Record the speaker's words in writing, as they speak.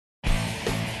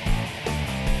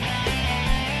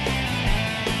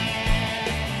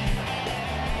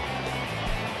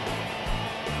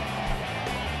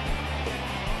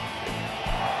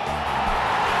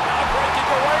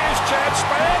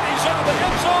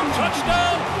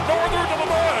touchdown, Northern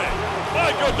Illinois.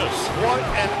 My goodness. What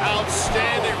an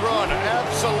outstanding run.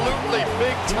 Absolutely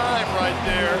big time right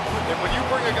there. And when you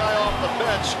bring a guy off the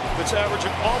bench that's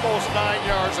averaging almost 9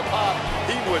 yards a pop,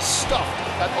 he was stuffed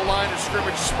at the line of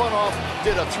scrimmage, spun off,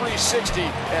 did a 360,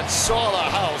 and saw the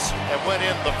house and went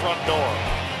in the front door.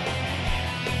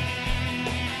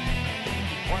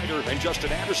 And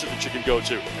Justin Anderson that you can go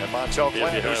to. And Montel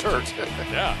Plant, who's hurt.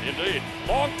 Yeah, indeed.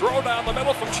 Long throw down the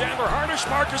middle from Chandler Harnish.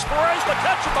 Marcus Perez, the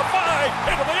catch at the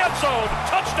 5, into the end zone.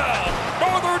 Touchdown,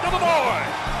 Northern Illinois.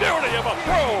 Beauty of a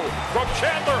throw from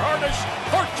Chandler Harnish.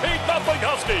 13-0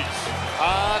 Huskies.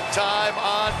 On time,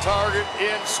 on target,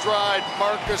 in stride.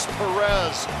 Marcus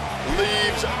Perez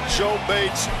leaves Joe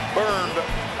Bates burned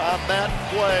on that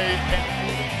play.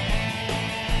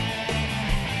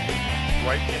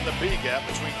 Right in the B gap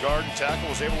between guard and tackle,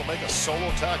 was able to make a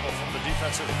solo tackle from the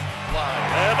defensive line.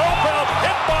 And Opel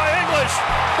hit by English.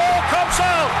 Ball comes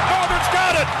out. Northern's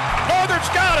got it. Northern's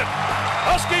got it.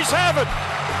 Huskies have it.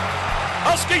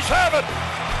 Huskies have it.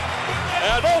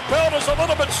 And Opel is a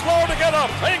little bit slow to get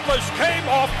up. English came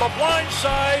off the blind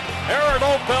side. Aaron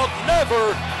Opel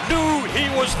never knew he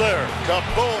was there.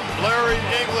 Kaboom! Larry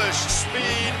English.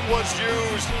 Speed was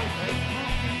used.